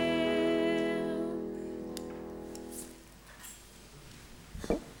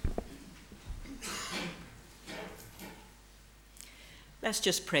Let's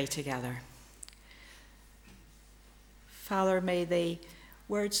just pray together. Father, may the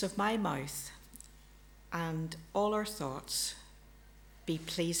words of my mouth and all our thoughts be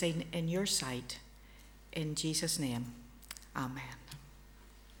pleasing in your sight. In Jesus' name, amen.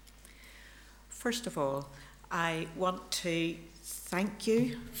 First of all, I want to thank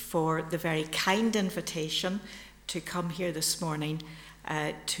you for the very kind invitation to come here this morning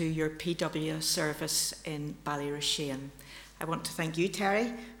to your PW service in Ballyrashane. I want to thank you,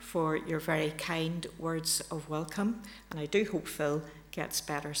 Terry, for your very kind words of welcome, and I do hope Phil gets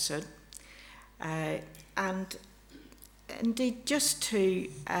better soon. And indeed,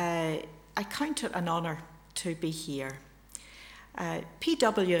 I count it an honour to be here.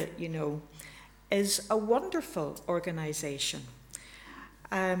 PW, you know, is a wonderful organisation.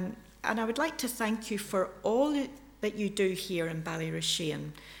 And I would like to thank you for all that you do here in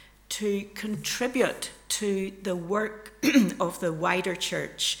Ballyrashane to contribute to the work of the wider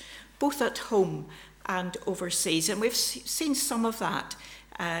church, both at home and overseas. And we've seen some of that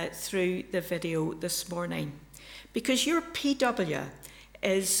through the video this morning. Because your PW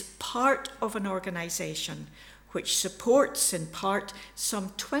is part of an organisation which supports in part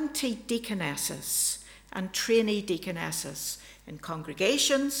some 20 deaconesses and trainee deaconesses in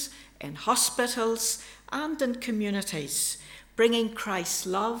congregations, in hospitals, and in communities, bringing Christ's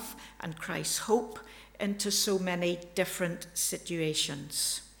love and Christ's hope into so many different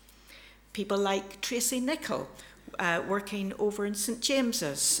situations. People like Tracy Nichol, working over in St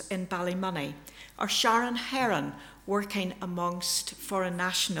James's in Ballymoney, or Sharon Heron, working amongst foreign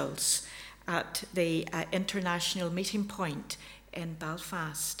nationals at the International Meeting Point in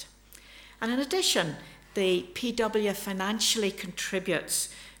Belfast. And in addition, the PW financially contributes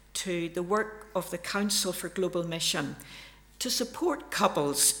to the work of the Council for Global Mission to support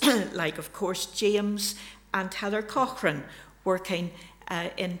couples like, of course, James and Heather Cochran working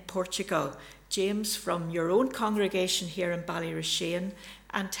in Portugal. James from your own congregation here in Ballyrashane,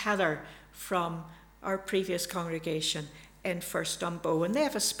 and Heather from our previous congregation in First Dumbo. And they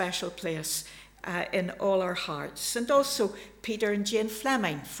have a special place in all our hearts. And also Peter and Jane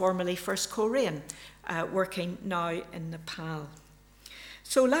Fleming, formerly First Coleraine, working now in Nepal.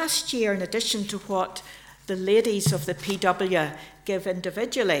 So last year, in addition to what the ladies of the PW give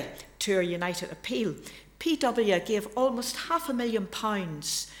individually to our United Appeal, PW gave almost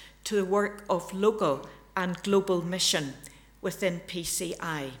 £500,000 to the work of local and global mission within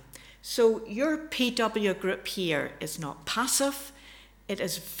PCI. So your PW group here is not passive, it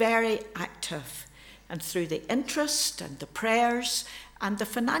is very active. And through the interest and the prayers and the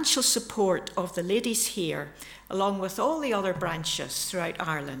financial support of the ladies here, along with all the other branches throughout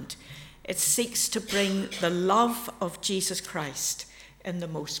Ireland, it seeks to bring the love of Jesus Christ in the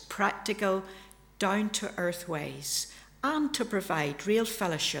most practical, down-to-earth ways, and to provide real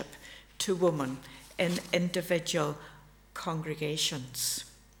fellowship to women in individual congregations.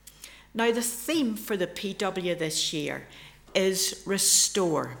 Now, the theme for the PW this year is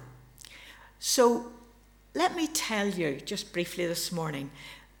Restore. So let me tell you, just briefly this morning,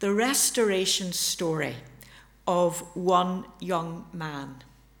 the restoration story of one young man,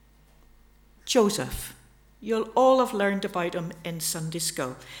 Joseph. You'll all have learned about him in Sunday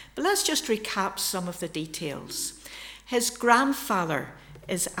school, but let's just recap some of the details. His grandfather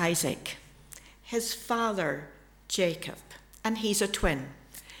is Isaac, his father Jacob, and he's a twin,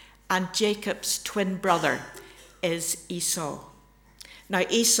 and Jacob's twin brother is Esau. Now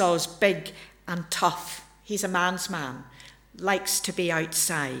Esau's big and tough, he's a man's man, likes to be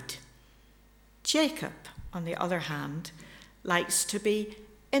outside. Jacob, on the other hand, likes to be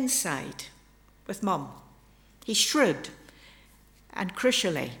inside with mum. He's shrewd, and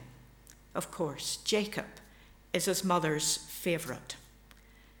crucially, of course, Jacob is his mother's favourite.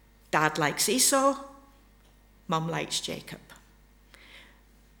 Dad likes Esau, mum likes Jacob.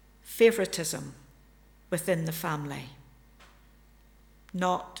 Favouritism within the family.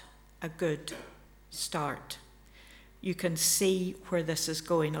 Not a good start. You can see where this is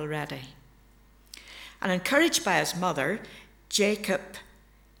going already. And encouraged by his mother, Jacob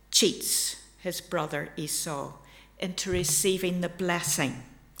cheats his brother Esau into receiving the blessing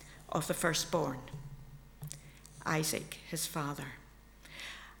of the firstborn, Isaac, his father.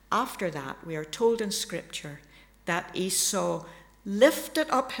 After that, we are told in Scripture that Esau lifted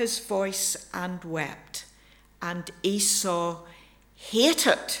up his voice and wept, and Esau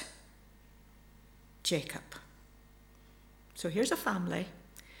hated Jacob. So here's a family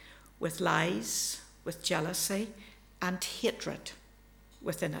with lies, with jealousy, and hatred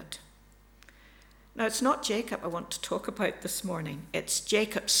within it. Now, it's not Jacob I want to talk about this morning. It's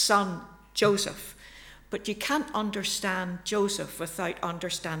Jacob's son, Joseph. But you can't understand Joseph without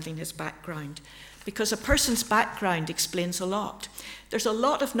understanding his background, because a person's background explains a lot. There's a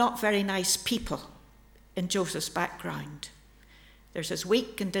lot of not very nice people in Joseph's background. There's his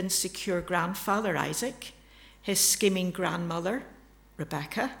weak and insecure grandfather, Isaac, his scheming grandmother,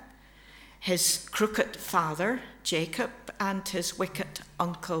 Rebekah, his crooked father, Jacob, and his wicked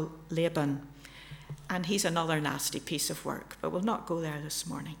uncle, Laban. And he's another nasty piece of work, but we'll not go there this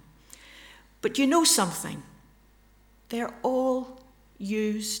morning. But you know something? They're all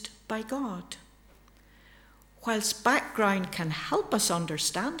used by God. Whilst background can help us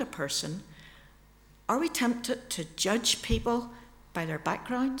understand a person, are we tempted to judge people by their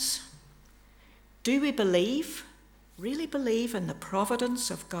backgrounds? Do we really believe in the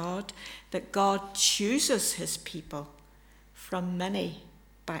providence of God, that God chooses his people from many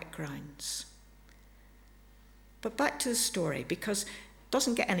backgrounds? But back to the story, because it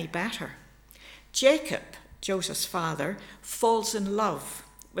doesn't get any better. Jacob, Joseph's father, falls in love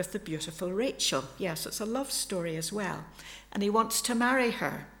with the beautiful Rachel. Yes, it's a love story as well. And he wants to marry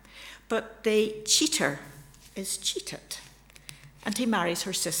her. But the cheater is cheated. And he marries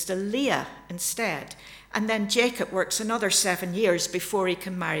her sister Leah instead. And then Jacob works another 7 years before he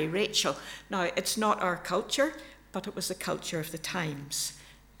can marry Rachel. Now, it's not our culture, but it was the culture of the times.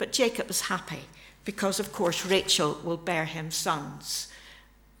 But Jacob is happy because, of course, Rachel will bear him sons.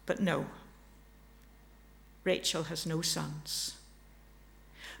 But no, Rachel has no sons.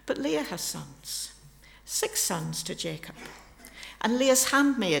 But Leah has sons, 6 sons to Jacob. And Leah's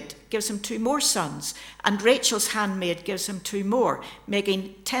handmaid gives him 2 more sons, and Rachel's handmaid gives him 2 more,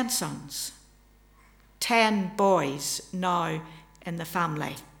 making 10 sons. 10 boys now in the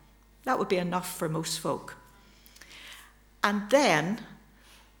family. That would be enough for most folk. And then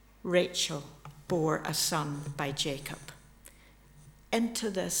Rachel bore a son by Jacob.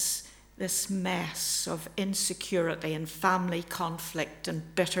 Into this mess of insecurity and family conflict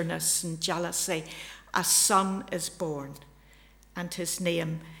and bitterness and jealousy, a son is born, and his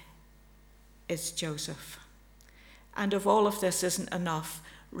name is Joseph. And if all of this isn't enough,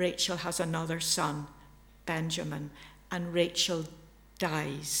 Rachel has another son, Benjamin, and Rachel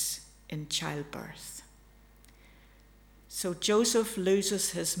dies in childbirth. So Joseph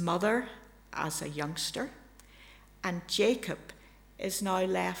loses his mother as a youngster, and Jacob is now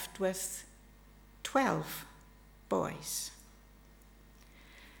left with 12 boys.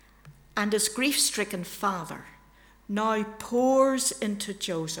 And his grief-stricken father now pours into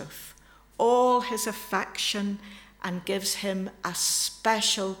Joseph all his affection and gives him a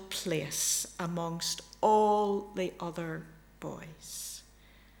special place amongst all the other boys,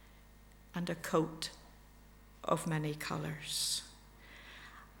 and a coat of many colours.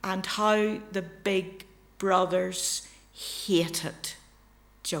 And how the big brothers hated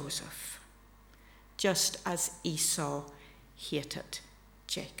Joseph, just as Esau hated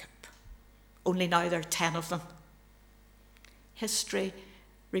Jacob. Only now there are 10 of them. History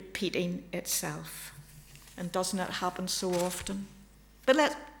repeating itself. And doesn't it happen so often? But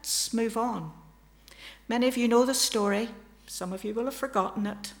let's move on. Many of you know the story. Some of you will have forgotten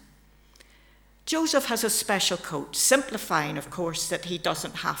it. Joseph has a special coat, simplifying, of course, that he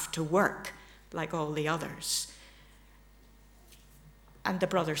doesn't have to work like all the others. And the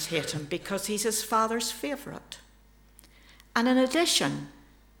brothers hate him because he's his father's favourite. And in addition,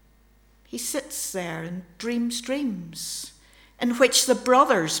 he sits there and dreams dreams in which the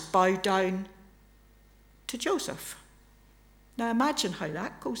brothers bow down to Joseph. Now imagine how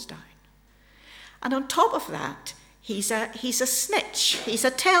that goes down. And on top of that, he's a snitch, he's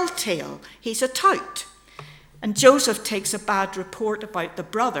a telltale, he's a tout. And Joseph takes a bad report about the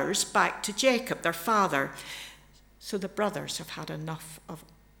brothers back to Jacob, their father. So the brothers have had enough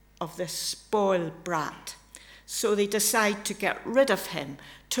of this spoiled brat. So they decide to get rid of him,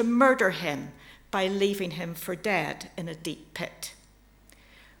 to murder him by leaving him for dead in a deep pit.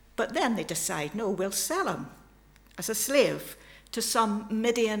 But then they decide, no, we'll sell him as a slave to some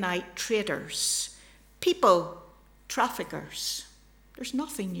Midianite traders, people, traffickers. There's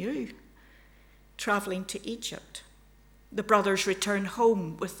nothing new. Travelling to Egypt. The brothers return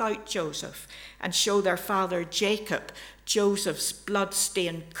home without Joseph and show their father Jacob Joseph's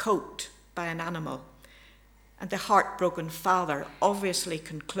blood-stained coat by an animal. And the heartbroken father obviously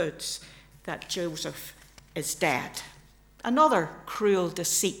concludes that Joseph is dead. Another cruel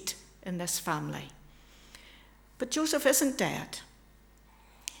deceit in this family. But Joseph isn't dead.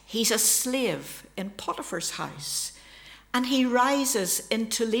 He's a slave in Potiphar's house, and he rises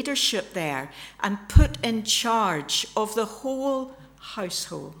into leadership there and put in charge of the whole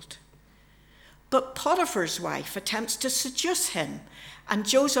household. But Potiphar's wife attempts to seduce him, and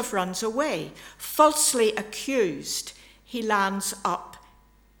Joseph runs away. Falsely accused, he lands up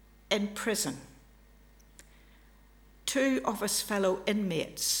in prison. Two of his fellow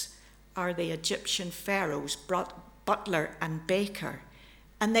inmates are the Egyptian pharaoh's butler and baker,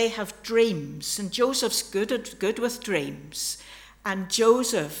 and they have dreams, and Joseph's good with dreams, and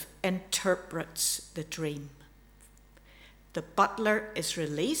Joseph interprets the dream. The butler is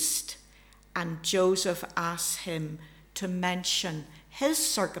released, and Joseph asks him to mention his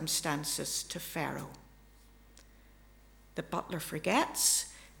circumstances to Pharaoh. The butler forgets,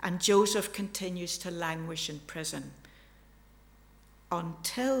 and Joseph continues to languish in prison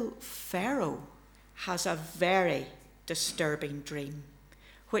until Pharaoh has a very disturbing dream,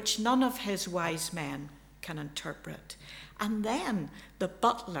 which none of his wise men can interpret. And then the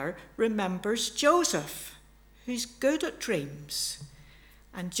butler remembers Joseph, who's good at dreams.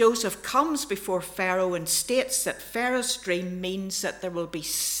 And Joseph comes before Pharaoh and states that Pharaoh's dream means that there will be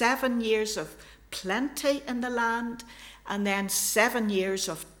 7 years of plenty in the land and then 7 years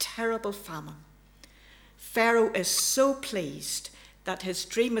of terrible famine. Pharaoh is so pleased that his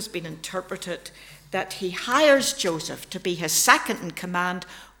dream has been interpreted that he hires Joseph to be his second in command,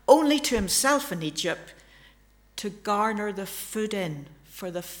 only to himself in Egypt, to garner the food in for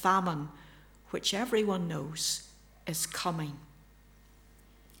the famine, which everyone knows is coming.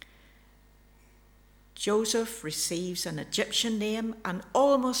 Joseph receives an Egyptian name and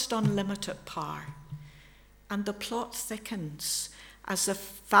almost unlimited power, and the plot thickens as the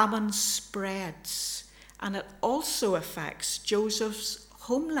famine spreads, and it also affects Joseph's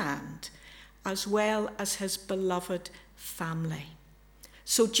homeland as well as his beloved family.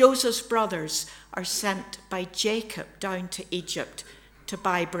 So Joseph's brothers are sent by Jacob down to Egypt to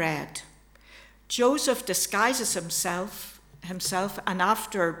buy bread. Joseph disguises himself, and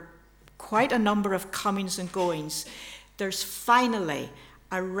after quite a number of comings and goings, there's finally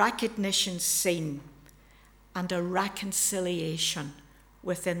a recognition scene and a reconciliation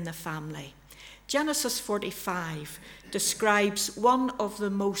within the family. Genesis 45 describes one of the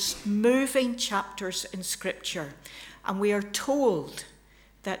most moving chapters in Scripture, and we are told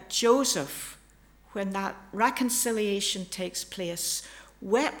that Joseph, when that reconciliation takes place,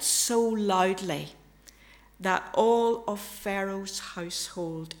 wept so loudly that all of Pharaoh's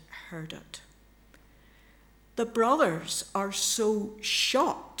household heard it. The brothers are so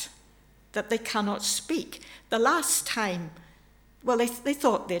shocked that they cannot speak. The last time, they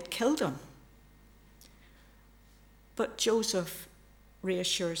thought they'd killed him. But Joseph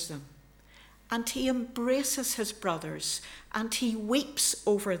reassures them, and he embraces his brothers, and he weeps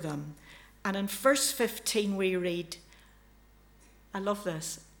over them. And in verse 15 we read, I love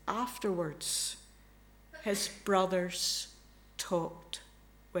this, afterwards his brothers talked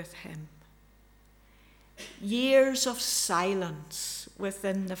with him. Years of silence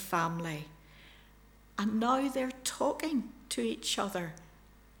within the family, and now they're talking to each other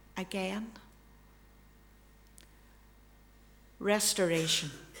again. Restoration.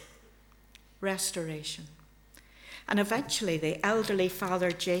 And eventually the elderly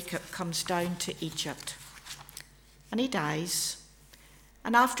father Jacob comes down to Egypt, and he dies.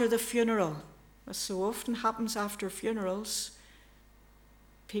 And after the funeral, as so often happens after funerals,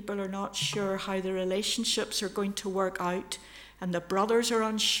 people are not sure how the relationships are going to work out, and the brothers are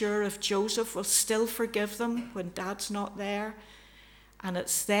unsure if Joseph will still forgive them when dad's not there. And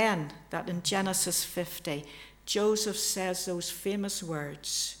it's then that in Genesis 50, Joseph says those famous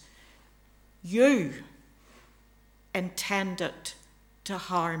words, "You intended to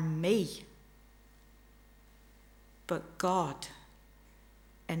harm me, but God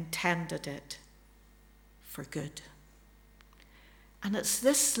intended it for good." And it's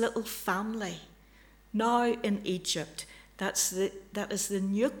this little family now in Egypt that is the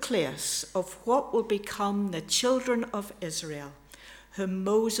nucleus of what will become the children of Israel, whom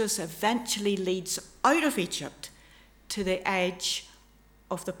Moses eventually leads out of Egypt to the edge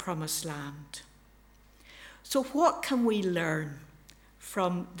of the promised land. So what can we learn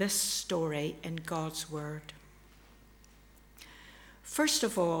from this story in God's word? First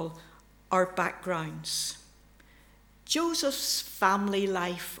of all, our backgrounds. Joseph's family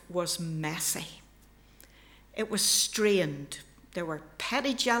life was messy. It was strained. There were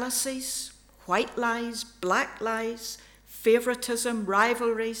petty jealousies, white lies, black lies, favoritism,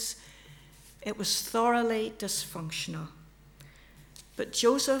 rivalries. It was thoroughly dysfunctional. But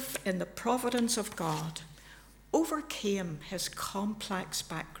Joseph, in the providence of God, overcame his complex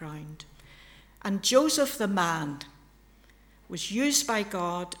background. And Joseph the man was used by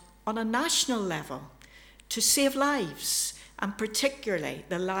God on a national level to save lives and particularly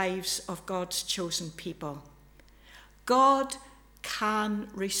the lives of God's chosen people. God can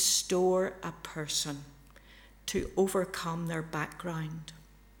restore a person to overcome their background.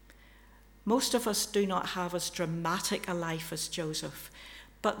 Most of us do not have as dramatic a life as Joseph,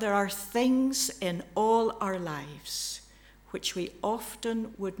 but there are things in all our lives which we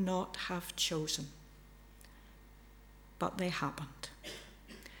often would not have chosen, but they happened.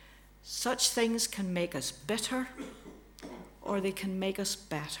 Such things can make us bitter, or they can make us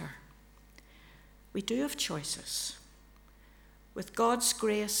better. We do have choices. With God's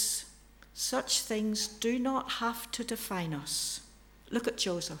grace, such things do not have to define us. Look at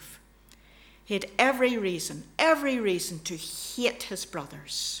Joseph. He had every reason to hate his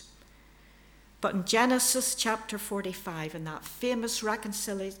brothers. But in Genesis chapter 45, in that famous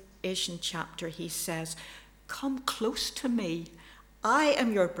reconciliation chapter, he says, "Come close to me. I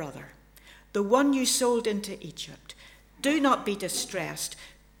am your brother, the one you sold into Egypt. Do not be distressed.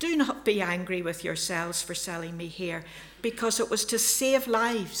 Do not be angry with yourselves for selling me here, because it was to save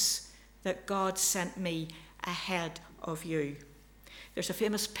lives that God sent me ahead of you." There's a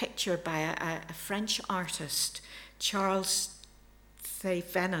famous picture by a French artist, Charles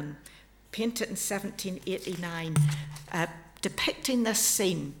Thevenin, painted in 1789, depicting this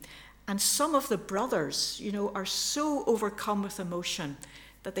scene. And some of the brothers, are so overcome with emotion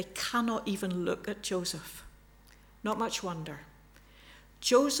that they cannot even look at Joseph. Not much wonder.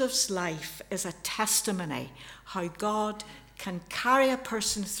 Joseph's life is a testimony how God can carry a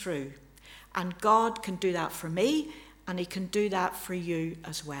person through, and God can do that for me, and he can do that for you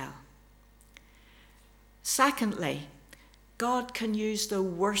as well. Secondly, God can use the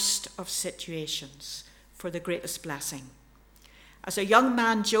worst of situations for the greatest blessing. As a young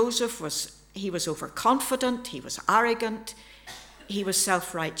man, Joseph was overconfident, he was arrogant, he was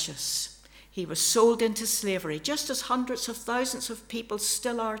self-righteous. He was sold into slavery, just as hundreds of thousands of people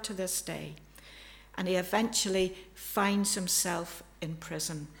still are to this day. And he eventually finds himself in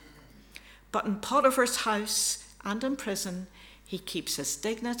prison. But in Potiphar's house and in prison, he keeps his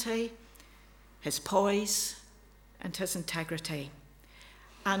dignity, his poise, and his integrity.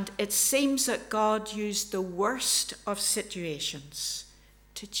 And it seems that God used the worst of situations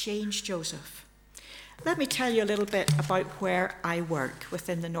to change Joseph. Let me tell you a little bit about where I work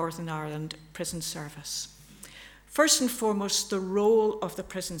within the Northern Ireland Prison Service. First and foremost, the role of the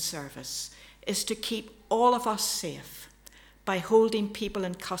prison service is to keep all of us safe by holding people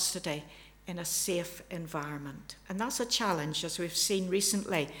in custody in a safe environment. And that's a challenge, as we've seen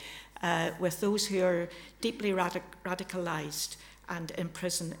recently, with those who are deeply radicalised and in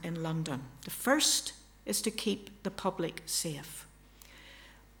prison in London. The first is to keep the public safe.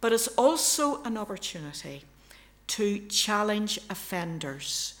 But it's also an opportunity to challenge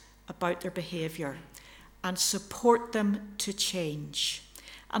offenders about their behaviour and support them to change.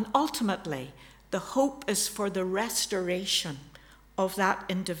 And ultimately, the hope is for the restoration of that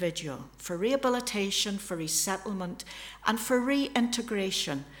individual, for rehabilitation, for resettlement, and for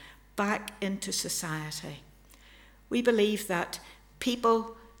reintegration back into society. We believe that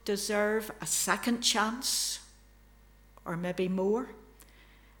people deserve a second chance, or maybe more,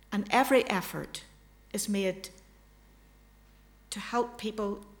 and every effort is made to help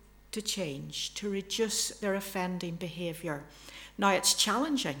people to change, to reduce their offending behaviour. Now, it's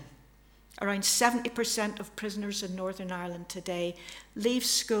challenging. Around 70% of prisoners in Northern Ireland today leave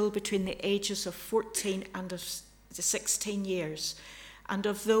school between the ages of 14 and 16 years. And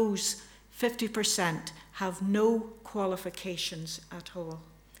of those, 50% have no qualifications at all.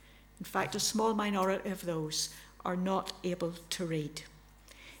 In fact, a small minority of those are not able to read.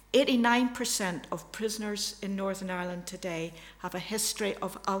 89% of prisoners in Northern Ireland today have a history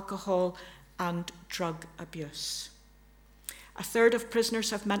of alcohol and drug abuse. A third of prisoners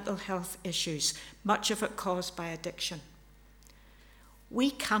have mental health issues, much of it caused by addiction.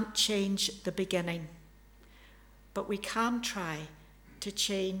 We can't change the beginning, but we can try to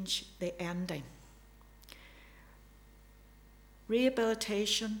change the ending.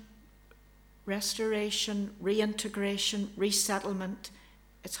 Rehabilitation, restoration, reintegration, resettlement,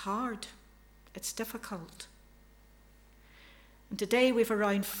 it's hard, it's difficult. And today we've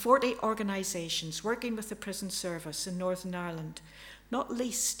around 40 organisations working with the prison service in Northern Ireland, not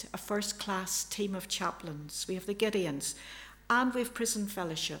least a first-class team of chaplains. We have the Gideons, and we have Prison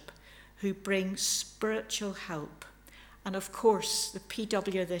Fellowship, who bring spiritual help. And of course, the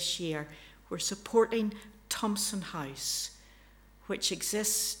PW this year, we're supporting Thompson House, which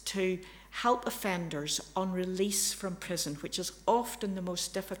exists to help offenders on release from prison, which is often the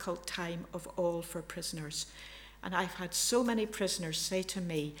most difficult time of all for prisoners. And I've had so many prisoners say to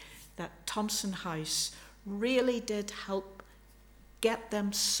me that Thompson House really did help get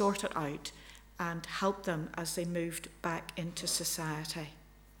them sorted out and help them as they moved back into society.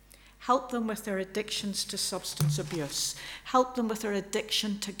 Help them with their addictions to substance abuse. Help them with their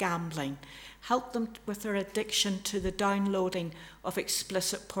addiction to gambling. Help them with their addiction to the downloading of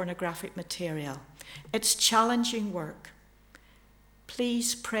explicit pornographic material. It's challenging work.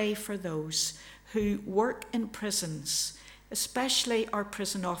 Please pray for those who work in prisons, especially our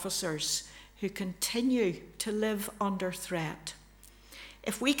prison officers who continue to live under threat.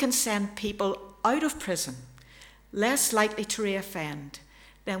 If we can send people out of prison, less likely to reoffend,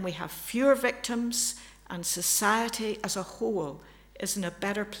 then we have fewer victims and society as a whole is in a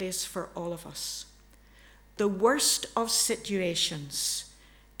better place for all of us. The worst of situations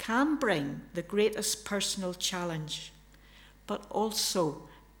can bring the greatest personal challenge, but also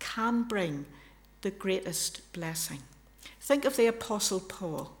can bring the greatest blessing. Think of the Apostle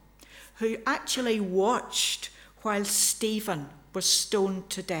Paul, who actually watched while Stephen was stoned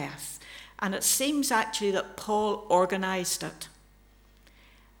to death. And it seems actually that Paul organized it.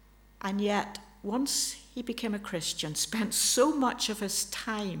 And yet, once he became a Christian, spent so much of his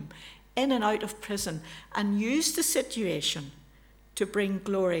time in and out of prison and used the situation to bring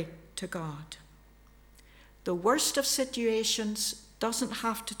glory to God. The worst of situations doesn't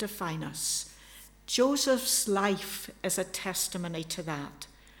have to define us. Joseph's life is a testimony to that.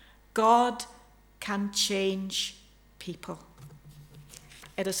 God can change people.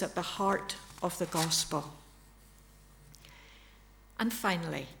 It is at the heart of the gospel. And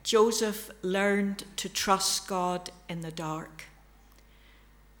finally, Joseph learned to trust God in the dark.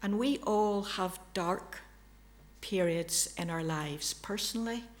 And we all have dark periods in our lives,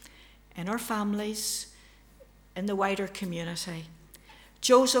 personally, in our families, in the wider community.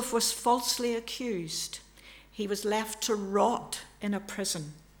 Joseph was falsely accused. He was left to rot in a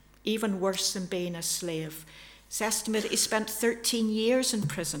prison, even worse than being a slave. It's estimated he spent 13 years in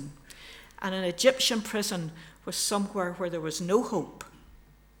prison, and an Egyptian prison was somewhere where there was no hope.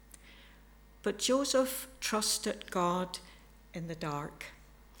 But Joseph trusted God in the dark.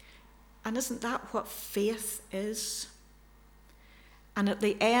 And isn't that what faith is? And at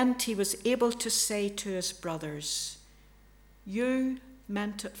the end, he was able to say to his brothers, "You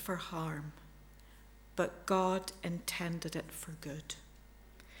meant it for harm, but God intended it for good,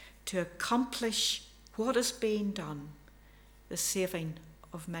 to accomplish what is being done, the saving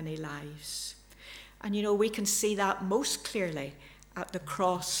of many lives." And we can see that most clearly at the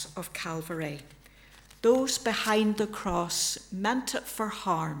cross of Calvary. Those behind the cross meant it for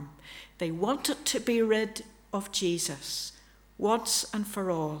harm. They wanted to be rid of Jesus once and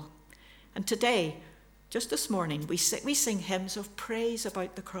for all. And today, just this morning, we sing hymns of praise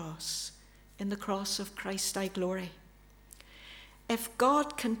about the cross. In the cross of Christ I glory. If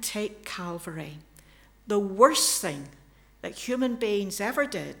God can take Calvary, the worst thing that human beings ever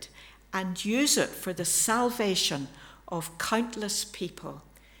did, and use it for the salvation of countless people,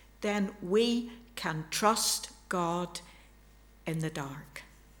 then we can trust God in the dark.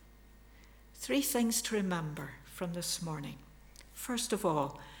 3 things to remember from this morning. First of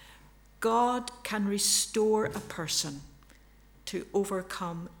all, God can restore a person to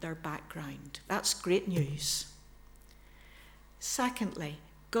overcome their background. That's great news. Secondly,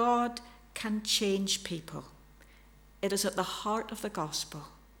 God can change people. It is at the heart of the gospel.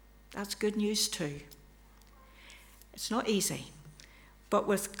 That's good news too. It's not easy, but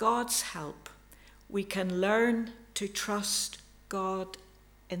with God's help, we can learn to trust God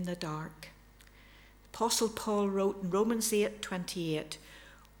in the dark. Apostle Paul wrote in Romans 8:28,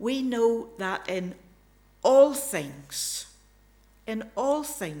 "We know that in all things, and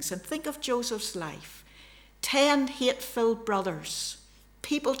think of Joseph's life, 10 hate-filled brothers,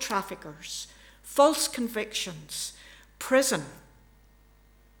 people traffickers, false convictions, prison.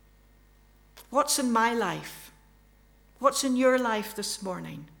 What's in my life? What's in your life this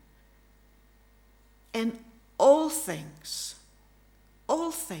morning? In all things,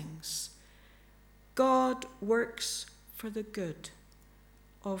 God works for the good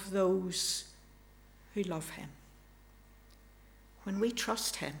of those who love him. When we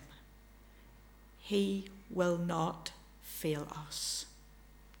trust him, he will not fail us."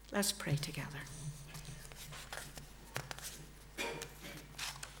 Let's pray together.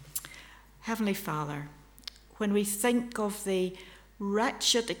 Heavenly Father, when we think of the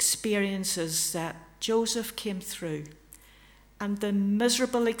wretched experiences that Joseph came through and the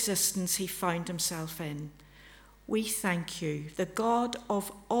miserable existence he found himself in, we thank you, the God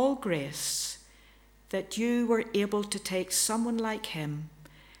of all grace, that you were able to take someone like him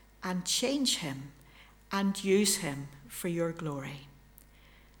and change him and use him for your glory.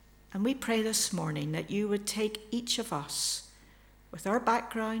 And we pray this morning that you would take each of us with our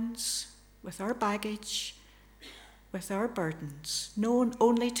backgrounds, with our baggage, with our burdens, known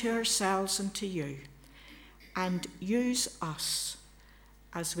only to ourselves and to you, and use us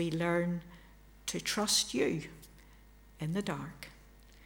as we learn to trust you in the dark.